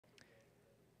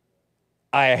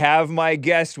I have my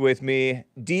guest with me.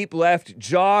 Deep Left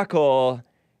Jokl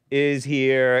is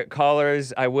here.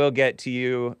 Callers, I will get to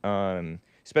you,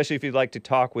 especially if you'd like to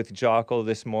talk with Jokl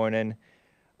this morning.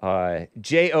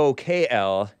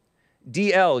 Jokl,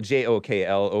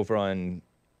 DLJOKL over on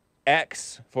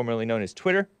X, formerly known as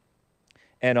Twitter,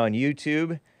 and on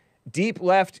YouTube.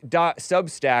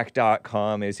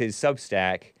 Deepleft.substack.com is his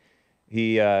Substack.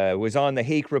 He was on the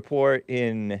Hake Report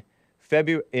in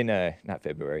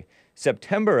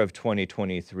September of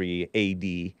 2023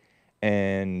 AD,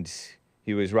 and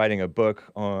he was writing a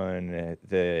book on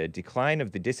the decline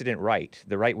of the dissident right,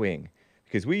 the right wing,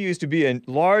 because we used to be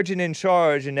large and in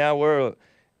charge, and now we're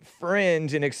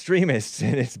fringe and extremists,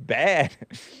 and it's bad.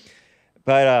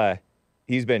 But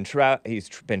he's been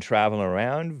traveling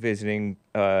around visiting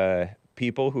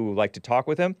people who like to talk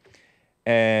with him,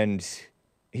 and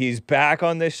he's back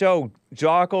on this show.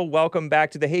 Jocko, welcome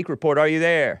back to the Hake Report. Are you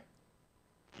there?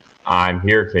 I'm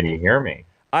here. Can you hear me?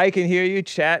 I can hear you.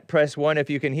 Chat, press 1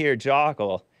 if you can hear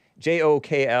Jokl.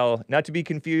 Jokl, not to be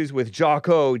confused with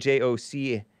Jocko,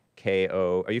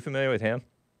 Jocko. Are you familiar with him?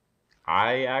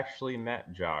 I actually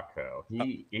met Jocko.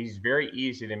 He's very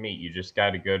easy to meet. You just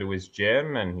got to go to his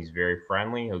gym, and he's very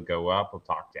friendly. He'll go up. He'll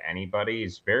talk to anybody.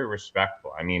 He's very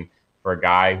respectful. I mean, for a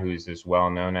guy who's as well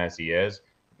known as he is,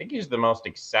 I think he's the most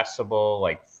accessible,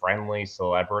 like friendly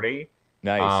celebrity.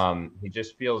 Nice. He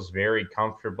just feels very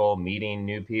comfortable meeting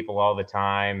new people all the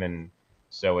time, and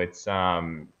so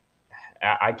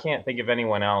I can't think of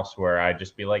anyone else where I'd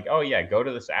just be like, oh yeah, go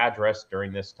to this address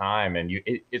during this time, and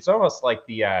it's almost like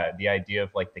the idea of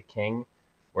like the king,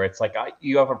 where it's like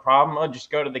you have a problem, oh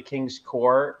just go to the king's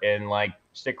court and like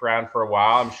stick around for a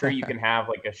while. I'm sure you can have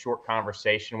like a short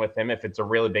conversation with him if it's a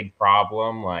really big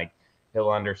problem, like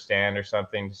he'll understand or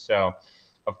something. So,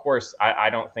 of course, I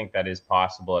don't think that is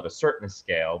possible at a certain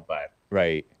scale, but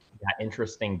Right. that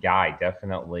interesting guy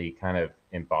definitely kind of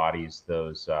embodies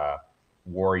those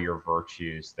warrior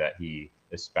virtues that he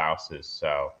espouses.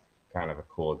 So kind of a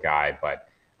cool guy, but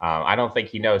I don't think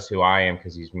he knows who I am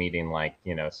because he's meeting like,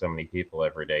 so many people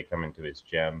every day coming to his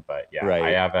gym. But yeah, I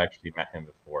Right. have actually met him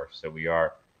before. So we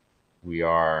are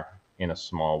in a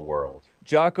small world.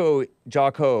 Jocko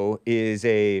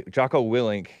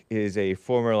Willink is a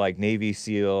former like Navy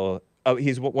SEAL. Oh,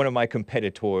 he's one of my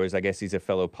competitors. I guess he's a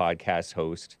fellow podcast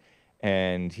host,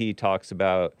 and he talks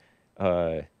about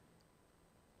uh,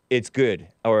 it's good,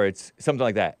 or it's something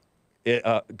like that.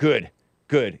 Good,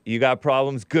 good. You got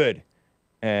problems, good,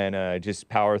 and just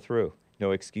power through.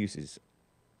 No excuses.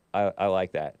 I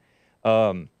like that.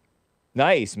 Um,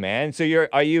 nice, man. So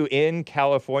are you in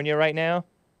California right now?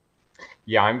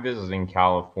 Yeah, I'm visiting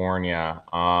California.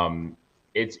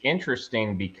 It's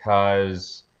interesting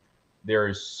because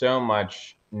there's so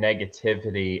much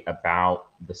negativity about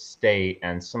the state,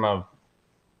 and some of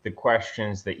the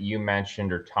questions that you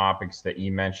mentioned or topics that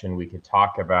you mentioned we could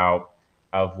talk about,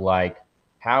 of like,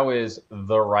 how is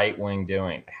the right wing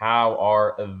doing? How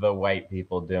are the white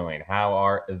people doing? How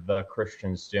are the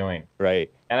Christians doing?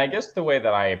 Right. And I guess the way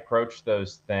that I approach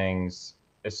those things,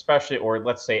 especially, or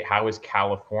let's say, how is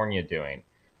California doing?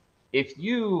 If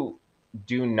you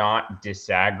do not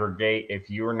disaggregate, if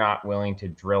you're not willing to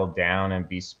drill down and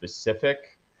be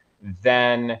specific,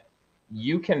 then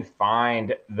you can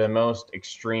find the most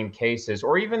extreme cases,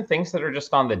 or even things that are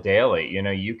just on the daily.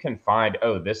 You can find,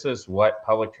 oh, this is what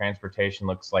public transportation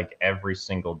looks like every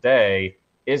single day.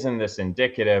 Isn't this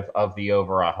indicative of the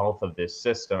overall health of this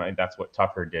system? And that's what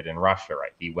Tucker did in Russia,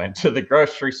 right? He went to the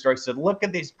grocery store, said, look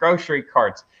at these grocery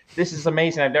carts. This is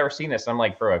amazing. I've never seen this. I'm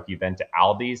like, bro, if you've been to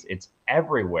Aldi's, it's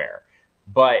everywhere.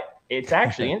 But it's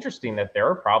actually interesting that there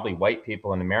are probably white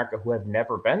people in America who have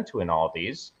never been to an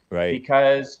Aldi's, Right.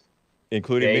 because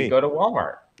Including they me. go to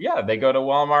Walmart. Yeah, they go to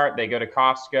Walmart, they go to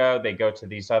Costco, they go to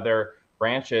these other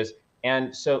branches.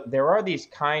 And so there are these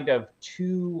kind of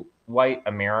two white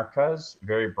Americas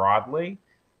very broadly.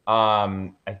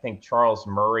 I think Charles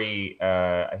Murray,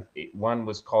 one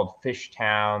was called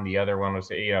Fishtown, the other one was,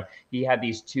 he had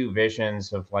these two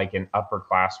visions of like an upper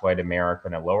class white America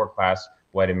and a lower class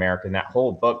white America. And that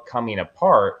whole book, Coming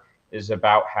Apart, is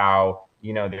about how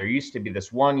there used to be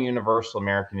this one universal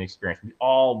American experience. We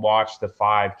all watch the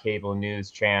 5 cable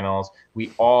news channels.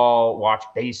 We all watch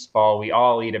baseball. We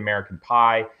all eat American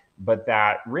pie. But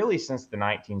that really, since the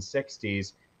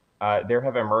 1960s, there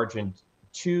have emerged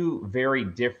two very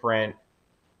different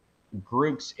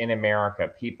groups in America,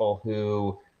 people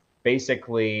who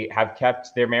basically have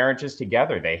kept their marriages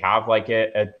together. They have like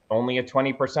only a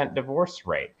 20% divorce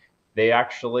rate. They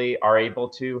actually are able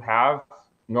to have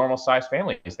normal sized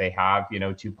families. They have,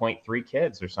 2.3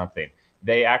 kids or something.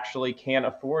 They actually can't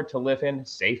afford to live in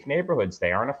safe neighborhoods.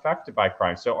 They aren't affected by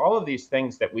crime. So all of these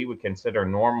things that we would consider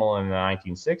normal in the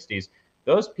 1960s,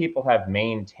 those people have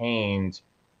maintained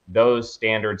those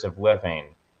standards of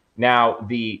living. Now,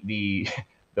 the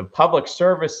the public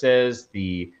services,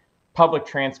 the public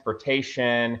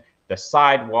transportation, the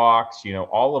sidewalks,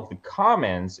 all of the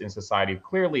commons in society have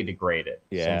clearly degraded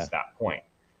Yeah. since that point.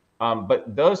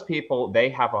 But those people, they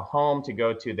have a home to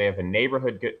go to, they have a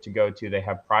neighborhood to go to, they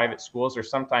have private schools or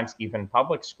sometimes even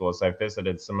public schools. I've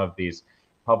visited some of these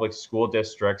public school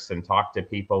districts and talked to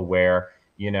people where,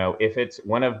 if it's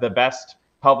one of the best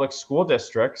public school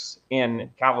districts in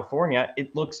California,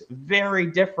 it looks very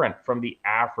different from the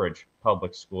average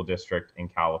public school district in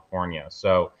California.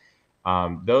 So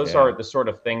those Yeah. are the sort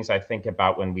of things I think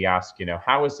about when we ask,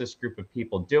 how is this group of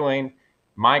people doing?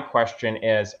 My question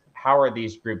is, how are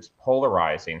these groups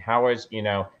polarizing? How is,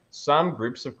 some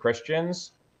groups of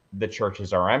Christians, the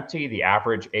churches are empty. The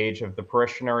average age of the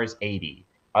parishioner is 80.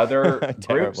 Other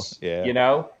Terrible. groups,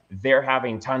 Yeah. they're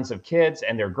having tons of kids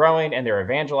and they're growing and they're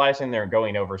evangelizing, they're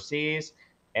going overseas,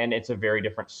 and it's a very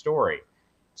different story.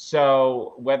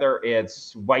 So whether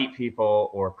it's white people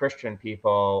or Christian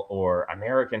people or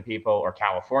American people or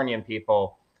Californian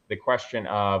people, the question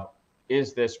of,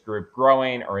 is this group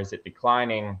growing or is it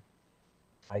declining?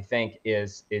 I think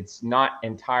it's not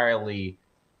entirely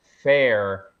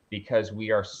fair because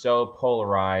we are so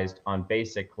polarized on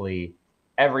basically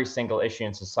every single issue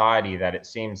in society that it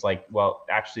seems like, well,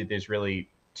 actually there's really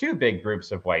two big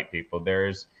groups of white people.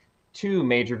 There's two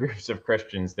major groups of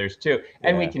Christians. There's two,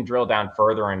 and we Yeah. can drill down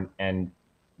further and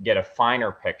get a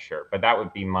finer picture. But that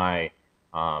would be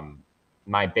um,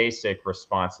 my basic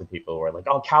response to people who are like,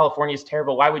 "Oh, California is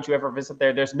terrible. Why would you ever visit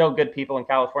there? There's no good people in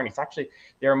California." It's actually,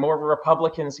 there are more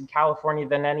Republicans in California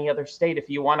than any other state. If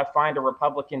you want to find a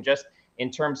Republican just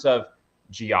in terms of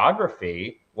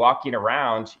geography, walking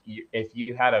around, if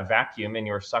you had a vacuum and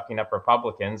you were sucking up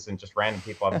Republicans and just random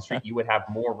people on the street, you would have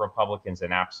more Republicans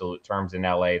in absolute terms in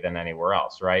LA than anywhere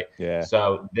else, right? Yeah.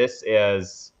 So this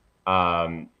is,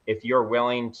 if you're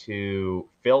willing to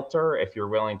filter, if you're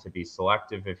willing to be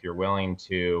selective, if you're willing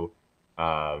to,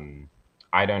 um,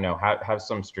 I don't know, have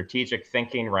some strategic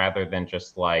thinking rather than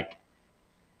just like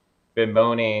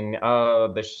bemoaning,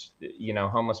 oh,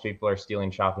 homeless people are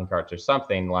stealing shopping carts or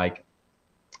something. Like,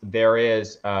 there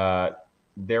is,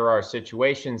 there are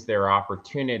situations, there are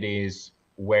opportunities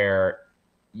where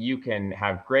you can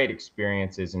have great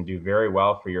experiences and do very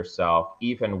well for yourself,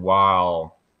 even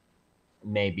while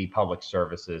maybe public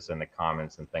services and the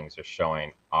commons and things are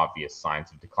showing obvious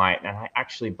signs of decline. And I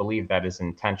actually believe that is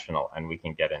intentional, and we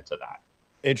can get into that.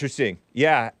 Interesting.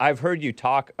 Yeah, I've heard you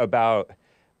talk about.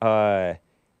 Uh,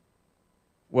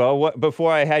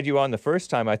 before I had you on the first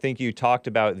time, I think you talked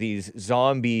about these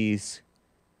zombies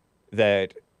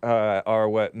that are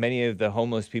what many of the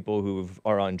homeless people who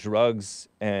are on drugs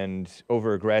and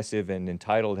over aggressive and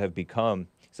entitled have become.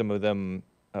 Some of them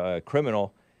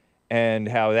criminal, and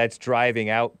how that's driving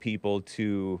out people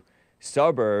to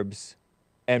suburbs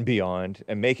and beyond,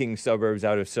 and making suburbs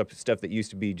out of stuff that used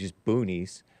to be just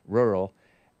boonies, rural,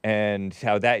 and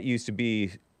how that used to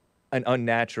be an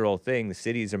unnatural thing. The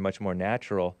cities are much more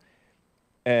natural.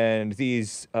 And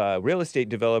these real estate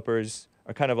developers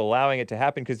are kind of allowing it to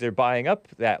happen because they're buying up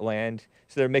that land.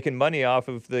 So they're making money off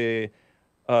of the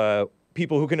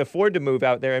people who can afford to move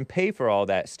out there and pay for all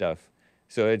that stuff.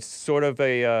 So it's sort of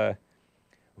a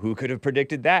who could have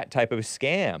predicted that type of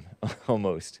scam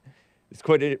almost. It's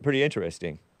pretty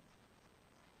interesting.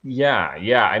 Yeah,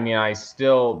 yeah. I mean, I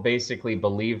still basically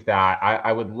believe that.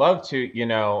 I would love to,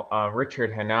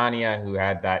 Richard Hanania, who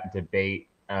had that debate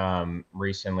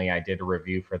recently. I did a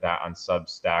review for that on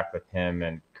Substack with him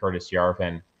and Curtis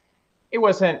Yarvin. It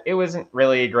wasn't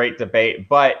really a great debate,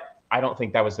 but I don't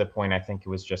think that was the point. I think it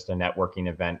was just a networking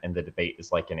event, and the debate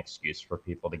is like an excuse for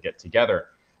people to get together.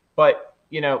 But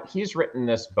he's written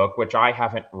this book, which I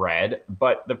haven't read,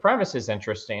 but the premise is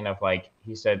interesting. Of like,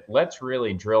 he said, let's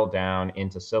really drill down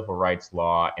into civil rights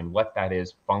law and what that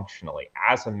is functionally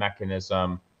as a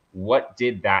mechanism. What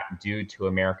did that do to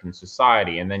American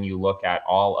society? And then you look at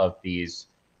all of these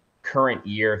current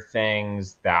year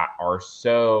things that are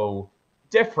so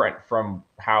different from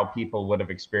how people would have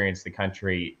experienced the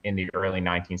country in the early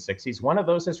 1960s. One of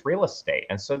those is real estate.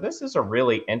 And so this is a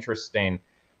really interesting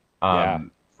Yeah.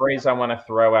 phrase I want to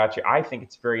throw at you. I think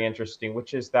it's very interesting,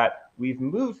 which is that we've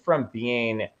moved from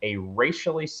being a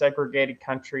racially segregated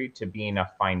country to being a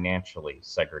financially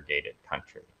segregated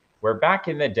country, where back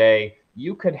in the day,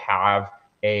 you could have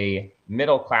a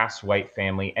middle class white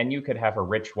family and you could have a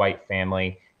rich white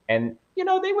family, And,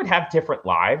 they would have different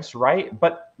lives, right?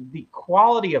 But the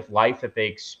quality of life that they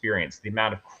experience, the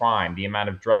amount of crime, the amount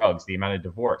of drugs, the amount of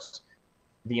divorce,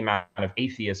 the amount of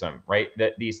atheism, right?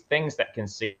 That these things that can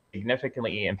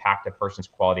significantly impact a person's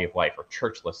quality of life, or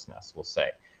churchlessness, we'll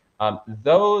say.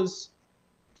 Those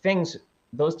things,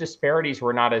 those disparities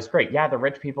were not as great. Yeah, the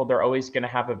rich people, they're always going to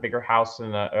have a bigger house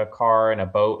and a car and a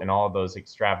boat and all of those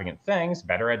extravagant things,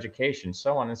 better education,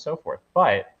 so on and so forth.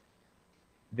 But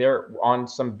they're on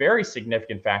some very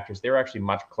significant factors, they're actually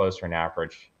much closer in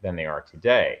average than they are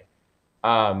today.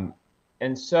 Um,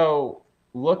 and so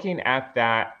looking at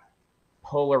that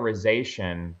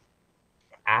polarization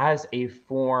as a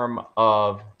form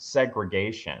of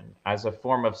segregation, as a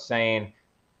form of saying,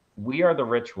 we are the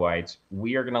rich whites.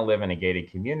 We are going to live in a gated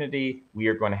community. We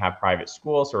are going to have private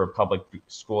schools or a public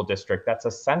school district that's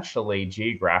essentially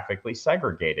geographically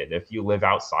segregated. If you live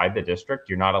outside the district,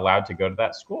 you're not allowed to go to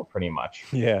that school pretty much.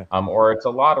 Yeah. Or it's a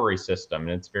lottery system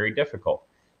and it's very difficult.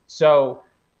 So,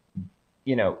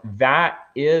 that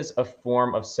is a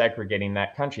form of segregating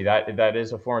that country. That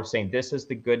is a form of saying, this is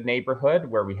the good neighborhood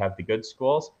where we have the good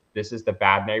schools. This is the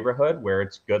bad neighborhood where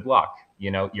it's good luck.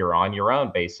 You're on your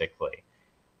own, basically.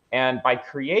 And by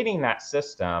creating that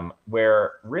system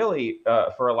where really,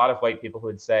 for a lot of white people who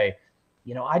would say,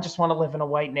 I just want to live in a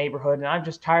white neighborhood and I'm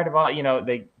just tired of all,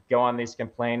 they go on these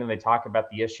complain and they talk about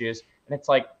the issues. And it's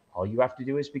like, all you have to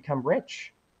do is become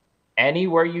rich.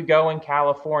 Anywhere you go in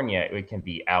California, it can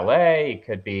be LA, it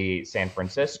could be San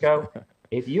Francisco.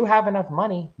 If you have enough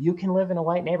money, you can live in a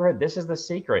white neighborhood. This is the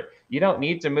secret. You don't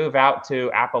need to move out to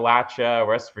Appalachia,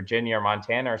 West Virginia, or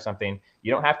Montana or something.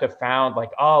 You don't have to found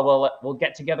like, oh, well, we'll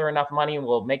get together enough money and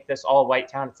we'll make this all white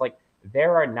town. It's like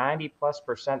there are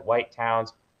 90+% white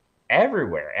towns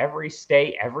everywhere, every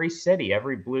state, every city,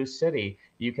 every blue city.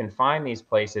 You can find these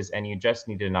places and you just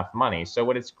need enough money. So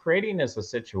what it's creating is a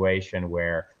situation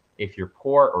where if you're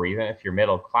poor or even if you're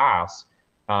middle class,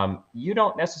 you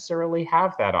don't necessarily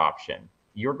have that option.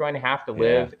 You're going to have to Yeah.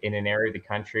 live in an area of the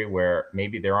country where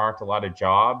maybe there aren't a lot of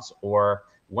jobs. Or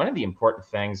one of the important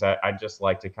things I'd just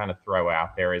like to kind of throw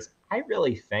out there is I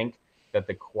really think that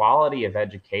the quality of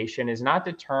education is not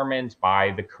determined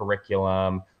by the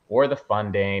curriculum or the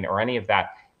funding or any of that.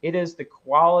 It is the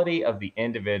quality of the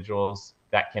individuals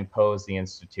that compose the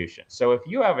institution. So if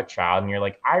you have a child and you're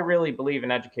like, I really believe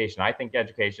in education, I think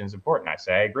education is important, I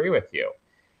say, I agree with you.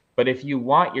 But if you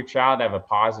want your child to have a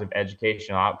positive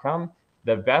educational outcome,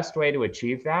 the best way to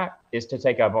achieve that is to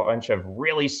take a bunch of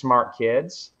really smart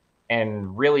kids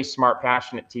and really smart,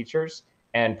 passionate teachers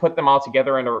and put them all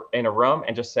together in a room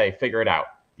and just say, figure it out.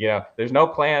 There's no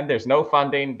plan, there's no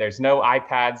funding, there's no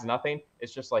iPads, nothing.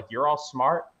 It's just like, you're all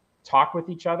smart, talk with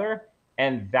each other.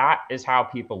 And that is how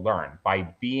people learn, by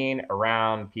being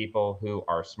around people who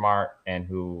are smart and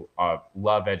who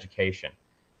love education.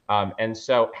 And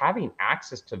so having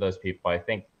access to those people, I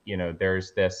think,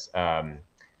 there's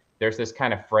this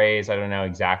kind of phrase, I don't know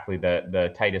exactly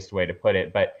the tightest way to put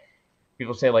it, but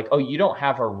people say like, oh, you don't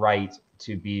have a right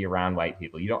to be around white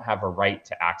people. You don't have a right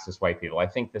to access white people. I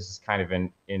think this is kind of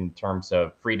in terms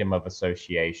of freedom of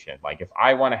association. Like if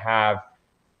I want to have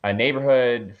a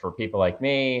neighborhood for people like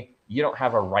me, you don't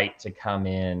have a right to come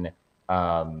in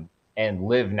and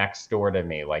live next door to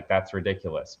me. Like that's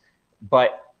ridiculous.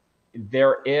 But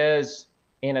there is,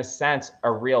 in a sense,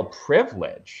 a real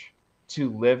privilege to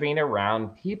living around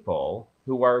people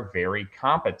who are very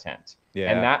competent. And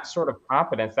Yeah. that sort of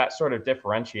competence, that sort of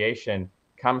differentiation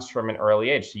comes from an early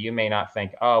age. So you may not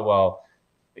think, oh, well,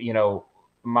 you know,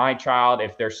 my child,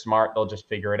 if they're smart, they'll just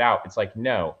figure it out. It's like,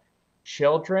 no,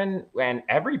 children and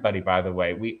everybody, by the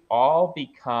way, we all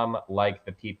become like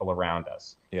the people around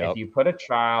us. If Yep. you put a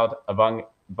child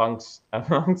amongst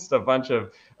a bunch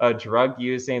of drug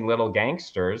using little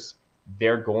gangsters,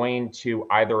 they're going to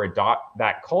either adopt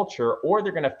that culture or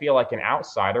they're going to feel like an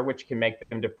outsider, which can make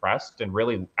them depressed and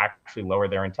really actually lower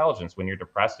their intelligence. When you're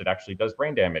depressed, it actually does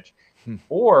brain damage. Hmm.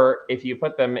 Or if you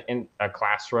put them in a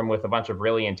classroom with a bunch of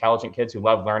really intelligent kids who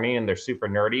love learning and they're super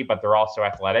nerdy, but they're also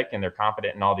athletic and they're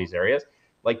competent in all these areas,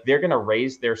 like they're going to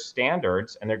raise their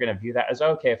standards and they're going to view that as,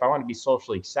 okay, if I want to be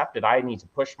socially accepted, I need to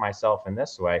push myself in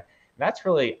this way. And that's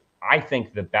really, I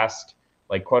think, the best,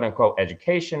 like, quote unquote,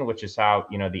 education, which is how,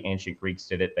 the ancient Greeks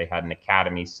did it. They had an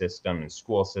academy system and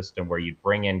school system where you'd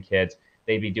bring in kids,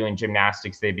 they'd be doing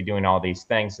gymnastics, they'd be doing all these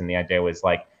things. And the idea was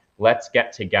like, let's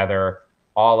get together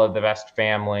all of the best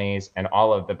families and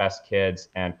all of the best kids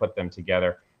and put them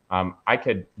together. I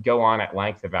could go on at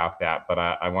length about that, but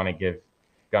I want to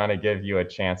give you a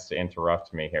chance to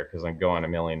interrupt me here because I'm going a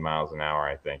million miles an hour,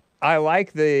 I think. I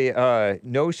like the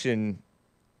notion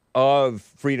of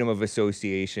freedom of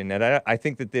association. And I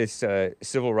think that this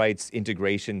civil rights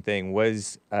integration thing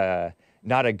was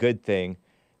not a good thing.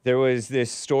 There was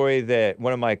this story that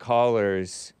one of my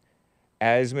callers,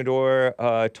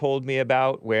 Asmodor, told me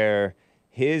about, where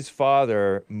his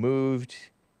father moved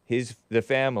the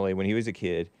family when he was a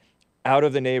kid out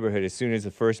of the neighborhood as soon as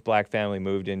the first black family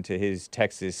moved into his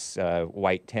Texas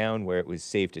white town where it was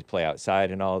safe to play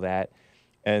outside and all that.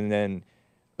 And then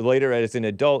later, as an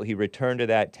adult, he returned to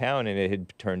that town and it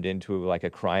had turned into like a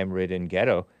crime-ridden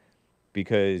ghetto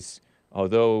because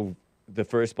although the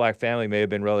first black family may have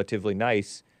been relatively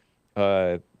nice,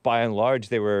 by and large,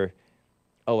 they were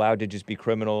allowed to just be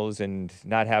criminals and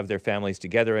not have their families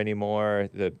together anymore.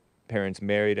 The parents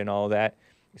married and all that.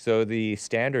 So the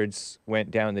standards went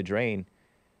down the drain.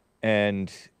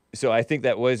 And so I think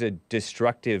that was a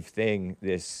destructive thing,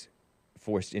 this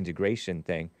forced integration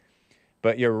thing.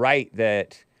 But you're right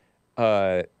that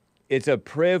it's a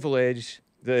privilege.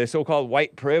 The so-called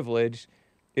white privilege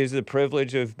is the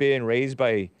privilege of being raised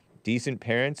by decent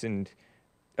parents. And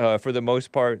for the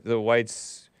most part, the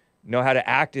whites know how to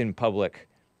act in public,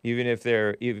 even if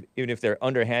they're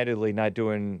underhandedly not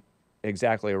doing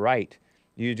exactly right.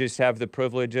 You just have the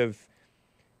privilege of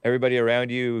everybody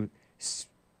around you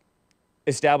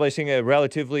establishing a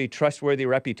relatively trustworthy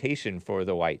reputation for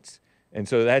the whites. And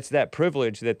so that's that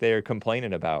privilege that they're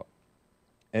complaining about.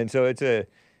 And so it's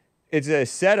a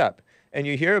setup. And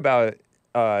you hear about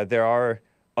there are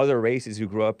other races who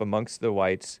grew up amongst the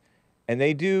whites, and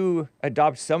they do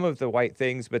adopt some of the white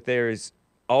things, but there's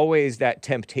always that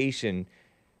temptation,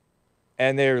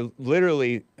 and they're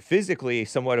literally physically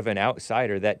somewhat of an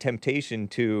outsider, that temptation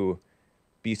to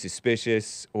be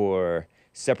suspicious or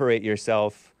separate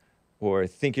yourself or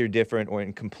think you're different or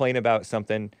complain about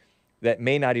something that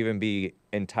may not even be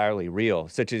entirely real,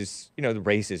 such as, the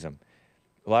racism.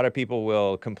 A lot of people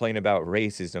will complain about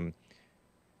racism,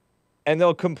 and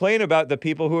they'll complain about the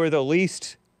people who are the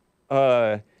least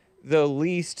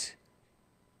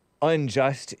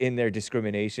unjust in their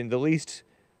discrimination, the least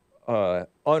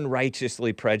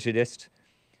unrighteously prejudiced,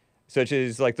 such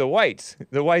as like the whites.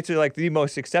 The whites are like the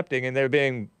most accepting, and they're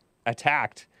being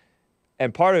attacked.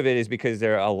 And part of it is because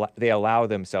they allow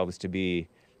themselves to be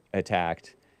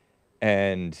attacked,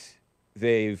 and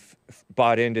they've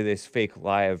bought into this fake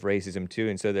lie of racism too,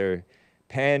 and so they're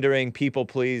pandering, people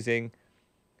pleasing.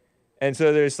 And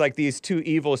so there's like these two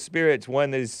evil spirits.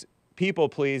 One is people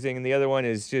pleasing, and the other one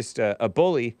is just a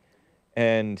bully,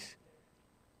 and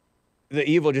the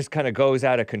evil just kind of goes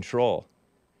out of control.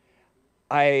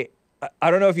 I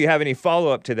don't know if you have any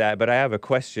follow up to that, but I have a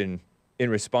question in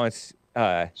response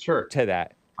Sure. to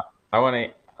that. I want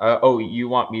to. Oh, you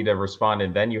want me to respond,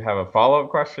 and then you have a follow-up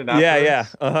question Yeah.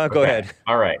 afterwards? Go Okay. ahead.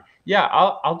 All right. Yeah,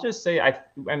 I'll just say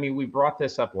I mean we brought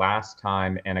this up last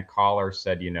time, and a caller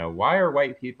said, why are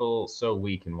white people so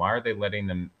weak, and why are they letting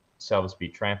themselves be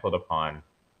trampled upon?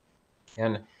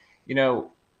 And you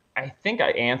know, I think I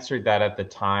answered that at the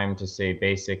time to say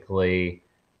basically,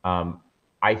 um,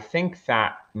 I think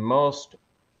that most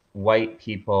white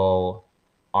people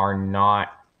are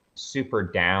not super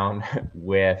down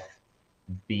with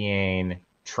being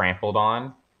trampled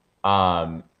on.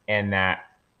 And that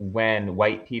when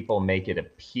white people make it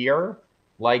appear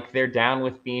like they're down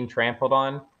with being trampled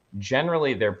on,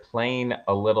 generally they're playing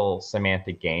a little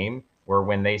semantic game where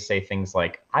when they say things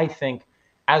like, I think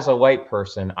as a white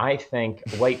person, I think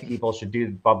white people should do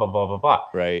blah, blah, blah, blah, blah.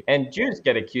 Right. And Jews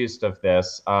get accused of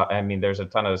this. I mean, there's a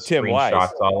ton of Tim Wise.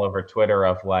 screenshots all over Twitter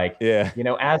of like, Yeah.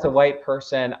 as a white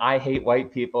person, I hate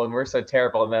white people and we're so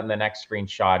terrible. And then the next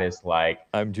screenshot is like,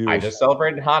 I'm I Jewish. just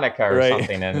celebrated Hanukkah or Right.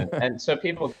 something. And so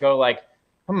people go like,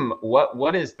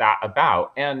 what is that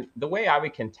about? And the way I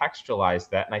would contextualize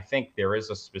that, and I think there is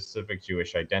a specific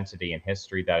Jewish identity and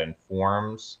history that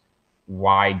informs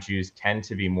why Jews tend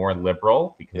to be more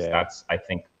liberal, because Yeah. that's, I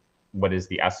think, what is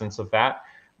the essence of that.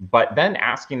 But then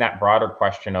asking that broader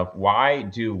question of why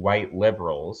do white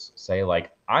liberals say,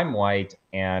 like, I'm white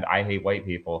and I hate white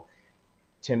people?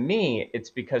 To me, it's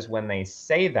because when they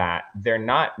say that, they're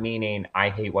not meaning I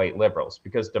hate white liberals,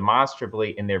 because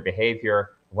demonstrably in their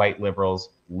behavior, white liberals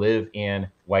live in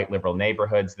white liberal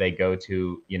neighborhoods. They go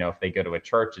to, if they go to a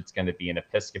church, it's going to be an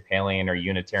Episcopalian or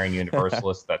Unitarian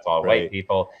Universalist. That's all white Right.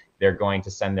 people. They're going to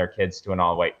send their kids to an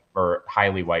all white or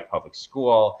highly white public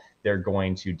school. They're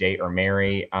going to date or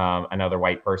marry another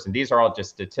white person. These are all just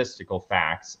statistical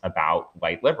facts about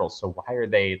white liberals. So why are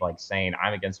they like saying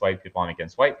I'm against white people, I'm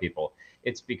against white people?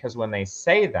 It's because when they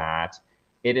say that,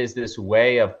 it is this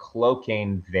way of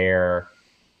cloaking their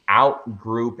out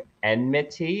group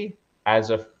enmity as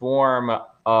a form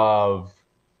of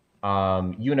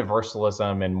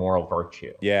universalism and moral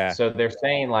virtue. Yeah. So they're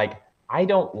saying, like, I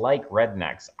don't like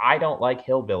rednecks. I don't like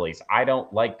hillbillies. I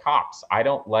don't like cops. I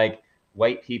don't like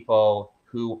white people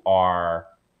who are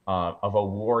of a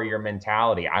warrior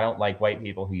mentality. I don't like white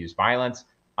people who use violence.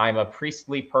 I'm a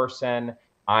priestly person.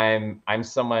 I'm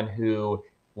someone who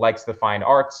likes the fine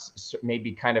arts,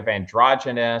 maybe kind of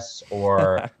androgynous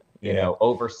or Yeah.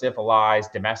 over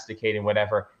civilized, domesticated,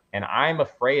 whatever. And I'm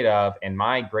afraid of, and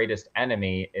my greatest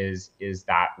enemy is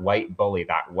that white bully,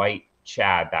 that white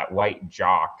Chad, that white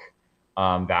jock,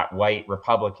 that white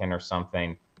Republican or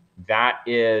something. That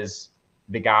is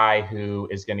the guy who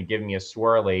is going to give me a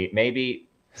swirly. Maybe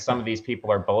some of these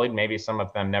people are bullied, maybe some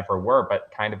of them never were,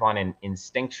 but kind of on an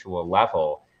instinctual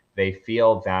level, they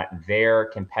feel that their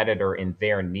competitor in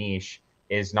their niche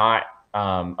is not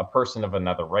a person of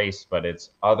another race, but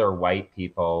it's other white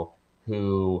people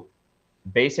who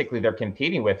basically they're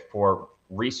competing with for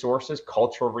resources,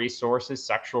 cultural resources,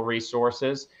 sexual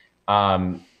resources,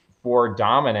 for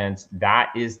dominance.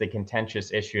 That is the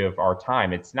contentious issue of our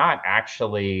time. It's not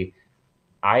actually.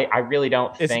 I really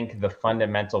don't It's think the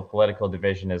fundamental political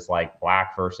division is like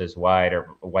black versus white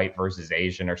or white versus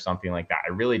Asian or something like that.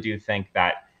 I really do think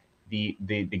that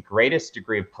the greatest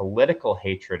degree of political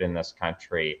hatred in this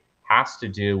country has to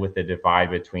do with the divide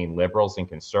between liberals and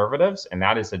conservatives, and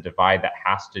that is a divide that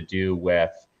has to do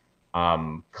with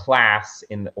class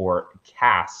or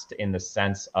caste in the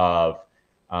sense of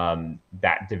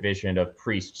that division of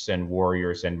priests and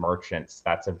warriors and merchants.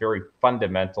 That's a very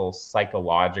fundamental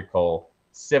psychological,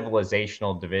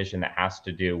 civilizational division that has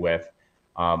to do with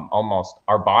almost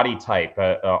our body type,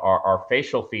 our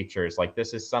facial features. Like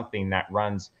this is something that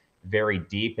runs very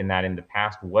deep, and that in the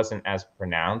past wasn't as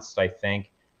pronounced, I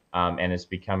think, and is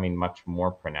becoming much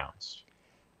more pronounced.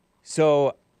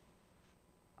 so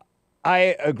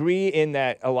I agree in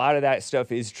that a lot of that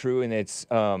stuff is true, and it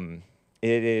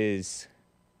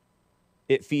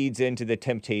feeds into the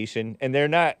temptation, and they're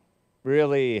not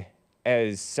really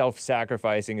as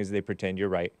self-sacrificing as they pretend. You're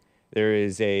right. There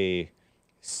is a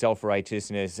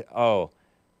self-righteousness. Oh,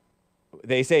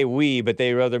 they say we, but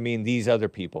they rather mean these other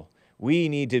people. We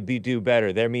need to do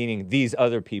better. They're meaning these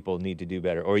other people need to do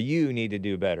better, or you need to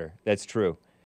do better. That's true.